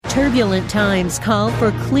Turbulent times call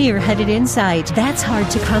for clear-headed insight. That's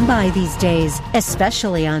hard to come by these days,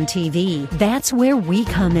 especially on TV. That's where we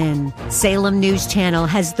come in. Salem News Channel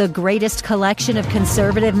has the greatest collection of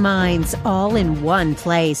conservative minds all in one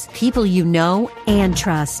place. People you know and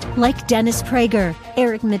trust, like Dennis Prager,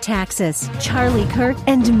 Eric Metaxas, Charlie Kirk,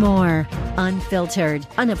 and more. Unfiltered,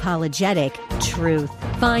 unapologetic truth.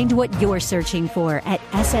 Find what you're searching for at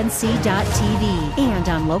snc.tv and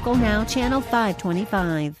on Local Now, Channel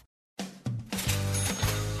 525.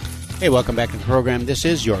 Hey, welcome back to the program. This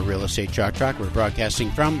is your Real Estate Chalk Talk. We're broadcasting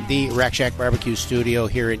from the Rack Shack Barbecue Studio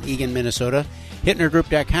here in Eagan, Minnesota.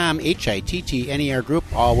 HittnerGroup.com, Hittner Group,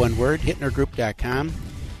 all one word, HittnerGroup.com,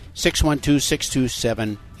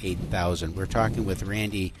 612-627-8000. We're talking with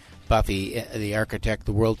Randy Buffy, the architect,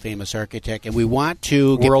 the world-famous architect, and we want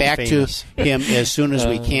to get back to him as soon as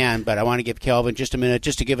we can, but I want to give Kelvin just a minute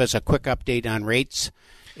just to give us a quick update on rates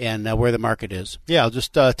and where the market is. Yeah, I'll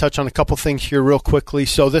just touch on a couple things here real quickly.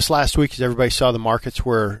 So this last week, as everybody saw, the markets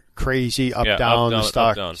were crazy, up, down,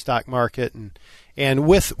 the stock market. And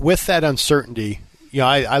with that uncertainty,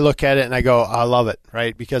 I look at it and I go, I love it,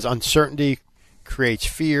 right? Because uncertainty creates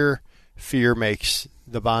fear. Fear makes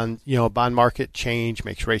the bond market change,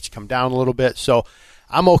 makes rates come down a little bit. So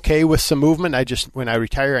I'm okay with some movement. When I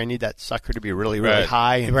retire, I need that sucker to be really, really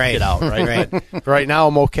high and get out, right? Right now,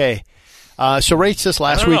 I'm okay. So rates this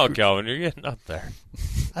last week. I don't know, Calvin. You're getting up there.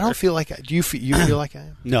 I don't feel like do you feel like I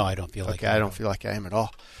am? No, I don't feel like I don't feel like I am at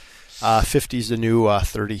all. 50 is the new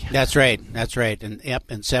 30. That's right.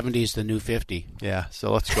 And 70 is the new 50. Yeah,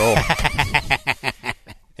 so let's go.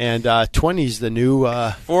 And 20 is the new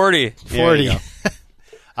 40. 40.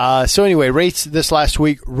 So anyway, rates this last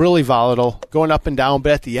week, really volatile, going up and down,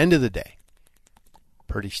 but at the end of the day,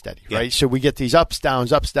 pretty steady, right? So we get these ups, downs,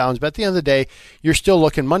 but at the end of the day, you're still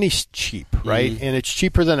looking, money's cheap, right? And it's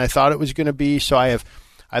cheaper than I thought it was going to be. So I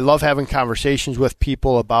love having conversations with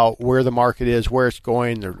people about where the market is, where it's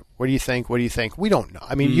going. What do you think? We don't know.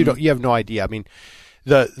 I mean, you have no idea. I mean,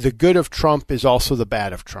 the good of Trump is also the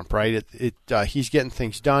bad of Trump, right? He's getting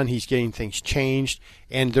things done, he's getting things changed,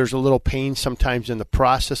 and there's a little pain sometimes in the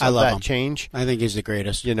process of that change. I think he's the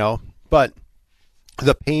greatest. But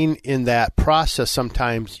the pain in that process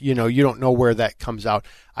sometimes, you don't know where that comes out.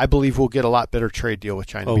 I believe we'll get a lot better trade deal with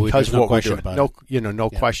China because of what we're doing. No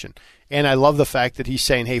question. And I love the fact that he's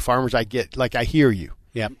saying, "Hey, farmers, I hear you.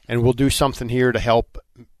 Yeah. And we'll do something here to help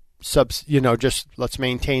just let's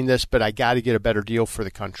maintain this, but I got to get a better deal for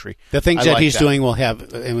the country." The things that he's doing will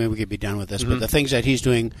have, I mean, we could be done with this, but the things that he's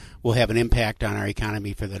doing will have an impact on our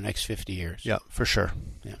economy for the next 50 years. Yeah, for sure.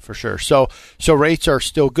 Yeah, for sure. So rates are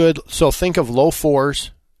still good. So think of low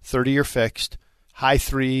 4s, 30-year fixed, high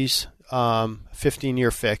 3s,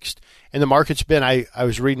 15-year fixed. And the market's been, I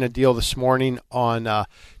was reading a deal this morning on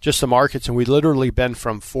just the markets, and we literally been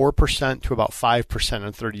from 4% to about 5%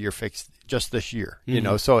 on 30-year fixed just this year.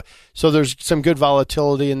 So there's some good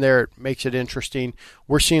volatility in there. It makes it interesting.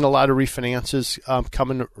 We're seeing a lot of refinances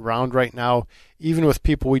coming around right now, even with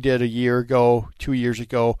people we did a year ago, 2 years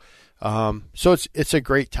ago. So it's a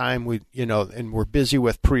great time. And we're busy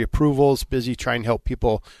with pre-approvals, busy trying to help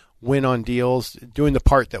people win on deals, doing the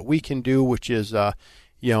part that we can do, which is our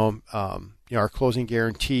closing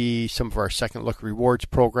guarantee, some of our second look rewards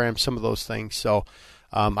program, some of those things. So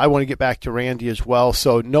I want to get back to Randy as well.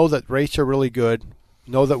 So know that rates are really good.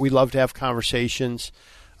 Know that we love to have conversations.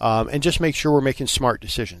 And just make sure we're making smart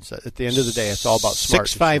decisions. At the end of the day, it's all about smart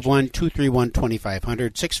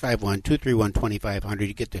 651-231-2500, 651-231-2500.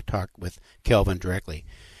 You get to talk with Kelvin directly.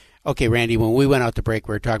 Okay, Randy, when we went out to break,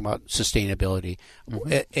 we were talking about sustainability.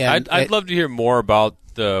 I'd love to hear more about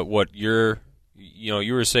what you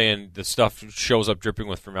were saying the stuff shows up dripping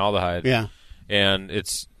with formaldehyde. Yeah. And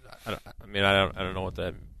it's, I don't know what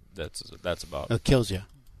that's about. It kills you.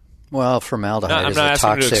 Well, formaldehyde is a toxic. I'm not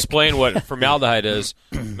asking you to explain what formaldehyde is.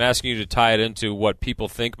 I'm asking you to tie it into what people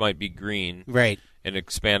think might be green. Right. And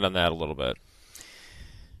expand on that a little bit.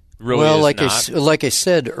 Really well, like I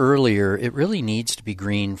said earlier, it really needs to be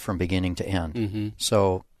green from beginning to end. Mm-hmm.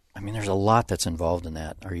 So, there's a lot that's involved in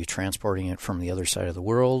that. Are you transporting it from the other side of the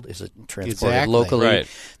world? Is it transported locally? Right.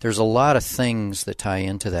 There's a lot of things that tie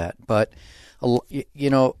into that. But,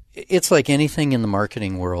 it's like anything in the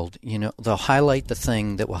marketing world. They'll highlight the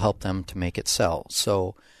thing that will help them to make it sell.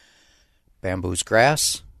 So, bamboo's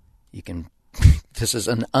grass. This is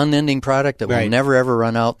an unending product that will never, ever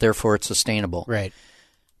run out. Therefore, it's sustainable. Right.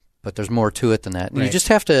 But there's more to it than that. Right. You just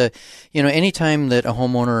have to, anytime that a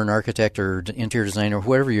homeowner or an architect or interior designer,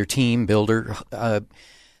 whoever your team, builder,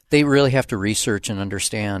 they really have to research and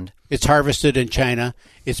understand. It's harvested in China.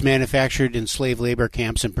 It's manufactured in slave labor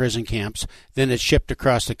camps and prison camps. Then it's shipped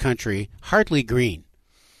across the country, hardly green.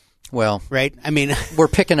 Well, right? I mean, we're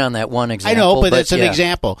picking on that one example. I know, but it's an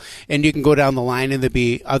example. And you can go down the line and there'll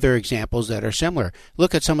be other examples that are similar.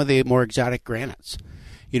 Look at some of the more exotic granites,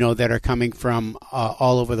 that are coming from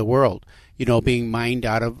all over the world, being mined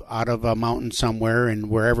out of a mountain somewhere and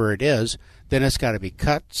wherever it is. Then it's got to be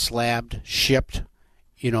cut, slabbed, shipped,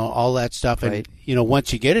 all that stuff. Right. And,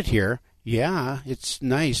 once you get it here, yeah, it's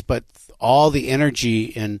nice, but all the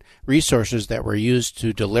energy and resources that were used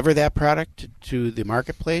to deliver that product to the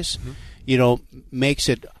marketplace, makes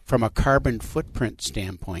it, from a carbon footprint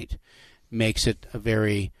standpoint, makes it a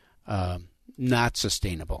very not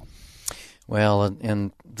sustainable. Well,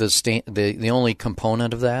 and the only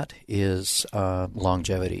component of that is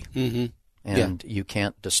longevity. Mm-hmm. And you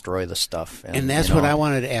can't destroy the stuff. And that's what I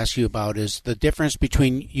wanted to ask you about, is the difference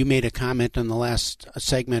between, you made a comment in the last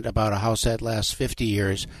segment about a house that lasts 50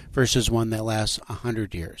 years versus one that lasts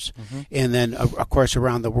 100 years. Mm-hmm. And then, of course,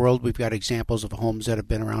 around the world, we've got examples of homes that have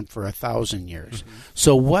been around for 1,000 years. Mm-hmm.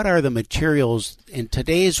 So what are the materials in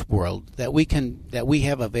today's world that we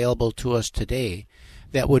have available to us today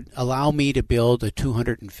that would allow me to build a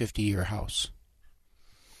 250-year house?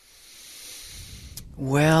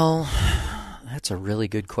 Well, that's a really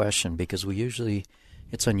good question, because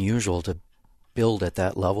it's unusual to build at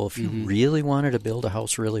that level. If you really wanted to build a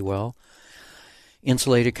house really well,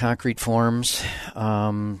 insulated concrete forms,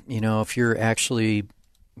 if you're actually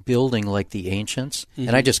building like the ancients,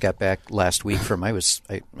 and I just got back last week from a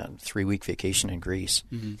 3-week vacation in Greece.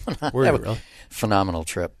 Really? Phenomenal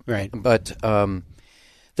trip. Right. But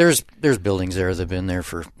there's buildings there that have been there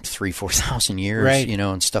for 3,000-4,000 years, right.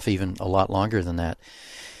 And stuff even a lot longer than that.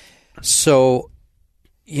 So,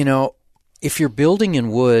 if you're building in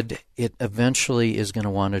wood, it eventually is going to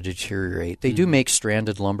want to deteriorate. They do make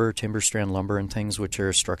stranded lumber, timber strand lumber, and things which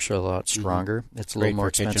are structurally a lot stronger. It's a little more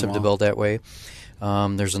expensive to build that way.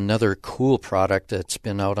 There's another cool product that's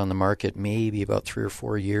been out on the market maybe about 3 or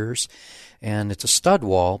 4 years, and it's a stud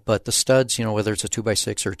wall, but the studs, whether it's a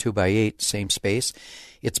 2x6 or a 2x8, same space,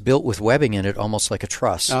 it's built with webbing in it, almost like a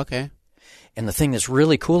truss. Okay. And the thing that's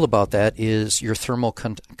really cool about that is your thermal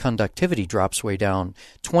conductivity drops way down.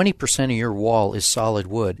 20% of your wall is solid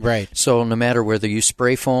wood. Right. So no matter whether you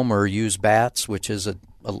spray foam or use bats, which is a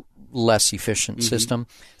less efficient system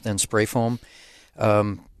than spray foam,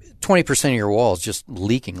 20% of your wall is just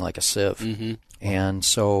leaking like a sieve. Mm-hmm. And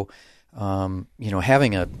so,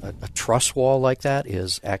 having a truss wall like that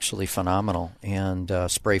is actually phenomenal, and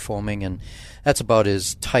spray foaming, and that's about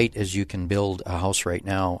as tight as you can build a house right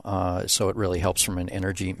now. So it really helps from an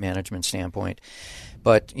energy management standpoint.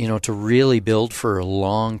 But, to really build for a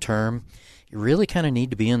long term, you really kind of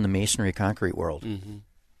need to be in the masonry concrete world. Mm-hmm.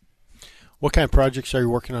 What kind of projects are you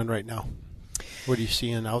working on right now? What are you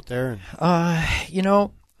seeing out there?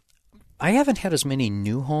 I haven't had as many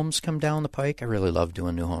new homes come down the pike. I really love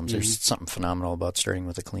doing new homes. There's something phenomenal about starting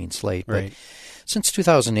with a clean slate. Right. But since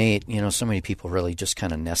 2008, so many people really just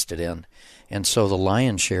kind of nested in. And so the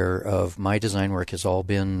lion's share of my design work has all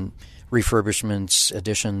been refurbishments,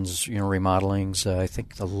 additions, remodelings. I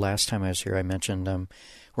think the last time I was here, I mentioned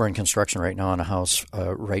we're in construction right now on a house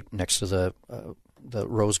right next to the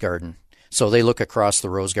Rose Garden. So they look across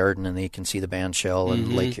the Rose Garden and they can see the band shell and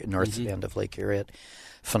north end of Lake Harriet.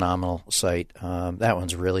 Phenomenal site. That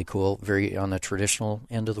one's really cool, very on the traditional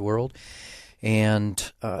end of the world.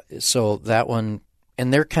 And so that one,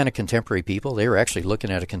 and they're kind of contemporary people. They were actually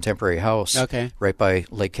looking at a contemporary house right by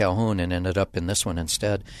Lake Calhoun and ended up in this one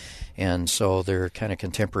instead. And so they're kind of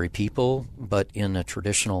contemporary people, but in a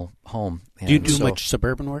traditional home. And do you do much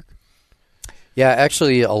suburban work? Yeah,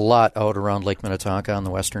 actually a lot out around Lake Minnetonka on the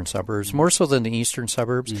western suburbs, more so than the eastern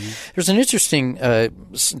suburbs. Mm-hmm. There's an interesting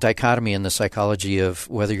dichotomy in the psychology of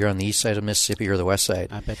whether you're on the east side of Mississippi or the west side.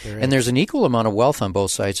 I bet there is. And there's an equal amount of wealth on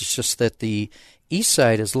both sides. It's just that the east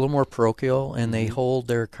side is a little more parochial, and they hold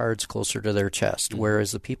their cards closer to their chest,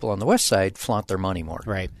 whereas the people on the west side flaunt their money more.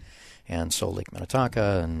 Right. And so Lake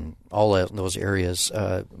Minnetonka and all those areas,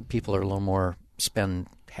 people are a little more spend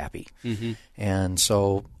happy. Mm-hmm. And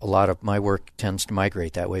so a lot of my work tends to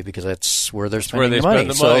migrate that way because that's where they're spending the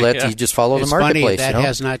money. So you just follow the marketplace. Funny, that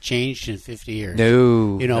has not changed in 50 years.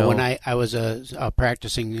 No. When I was a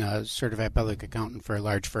practicing certified public accountant for a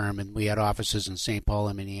large firm, and we had offices in St. Paul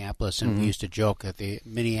and Minneapolis, and we used to joke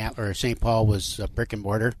that St. Paul was brick and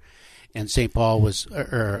mortar, and St. Paul was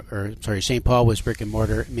St. Paul was brick and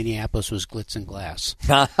mortar. Minneapolis was glitz and glass.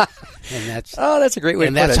 And that's that's a great way.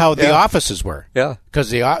 And that's how the offices were. Yeah, because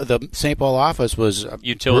the St. Paul office was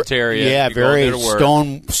utilitarian. Yeah, very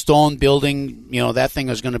stone building. That thing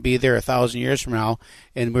is going to be there 1,000 years from now,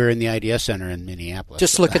 and we're in the Idea Center in Minneapolis.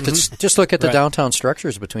 Just look at the downtown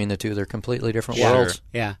structures between the two. They're completely different worlds.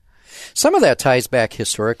 Yeah. Some of that ties back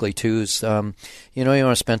historically too. Is you want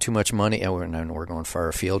to spend too much money. We're going far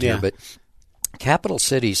afield here, but capital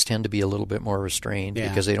cities tend to be a little bit more restrained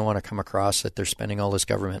because they don't want to come across that they're spending all this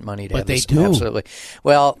government money to but have they this. do. Absolutely.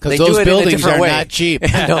 Well, they those do it buildings in a different are way. not cheap.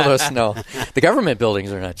 No. The government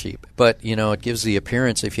buildings are not cheap, but it gives the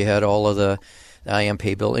appearance. If you had all of the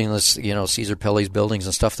IMP buildings, Caesar Pelle's buildings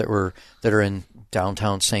and stuff that are in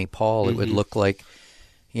downtown St. Paul, it would look like,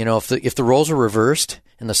 if the roles were reversed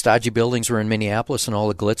and the stodgy buildings were in Minneapolis and all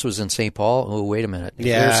the glitz was in St. Paul, oh, wait a minute.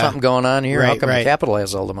 There's something going on here. How come the capital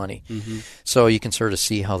has all the money? Mm-hmm. So you can sort of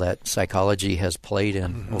see how that psychology has played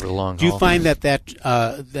in over the long haul. Do you find that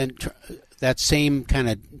same kind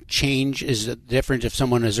of change is different if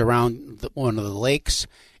someone is around one of the lakes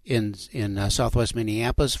in southwest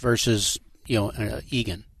Minneapolis versus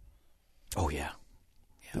Eagan? Oh, yeah.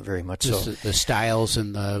 Very much just so. The styles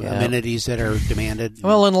and the amenities that are demanded.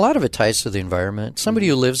 Well, and a lot of it ties to the environment. Somebody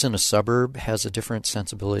who lives in a suburb has a different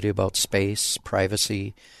sensibility about space,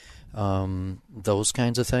 privacy, those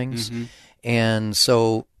kinds of things. Mm-hmm. And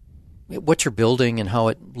so what you're building and how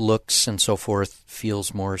it looks and so forth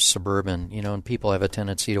feels more suburban, and people have a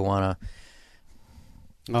tendency to want to...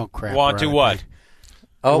 Oh, crap. Want to what?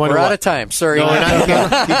 Oh, we're out of time. Sorry. No,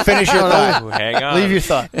 you finish your thought. Hang on. Leave your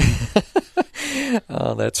thought.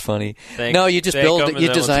 Oh, that's funny. You just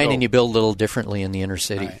you design and you build a little differently in the inner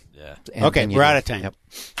city. Right. Yeah. Okay, we're out of time. Yep.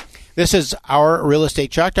 This is our Real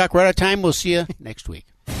Estate Chalk Talk. We're out of time. We'll see you next week.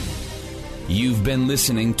 You've been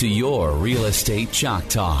listening to your Real Estate Chalk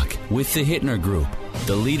Talk with the Hittner Group,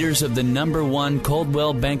 the leaders of the #1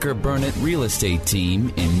 Coldwell Banker Burnett real estate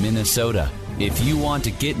team in Minnesota. If you want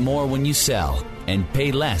to get more when you sell and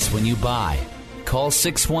pay less when you buy, call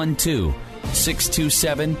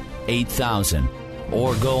 612-627-8000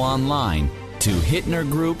 or go online to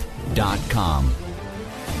hittnergroup.com.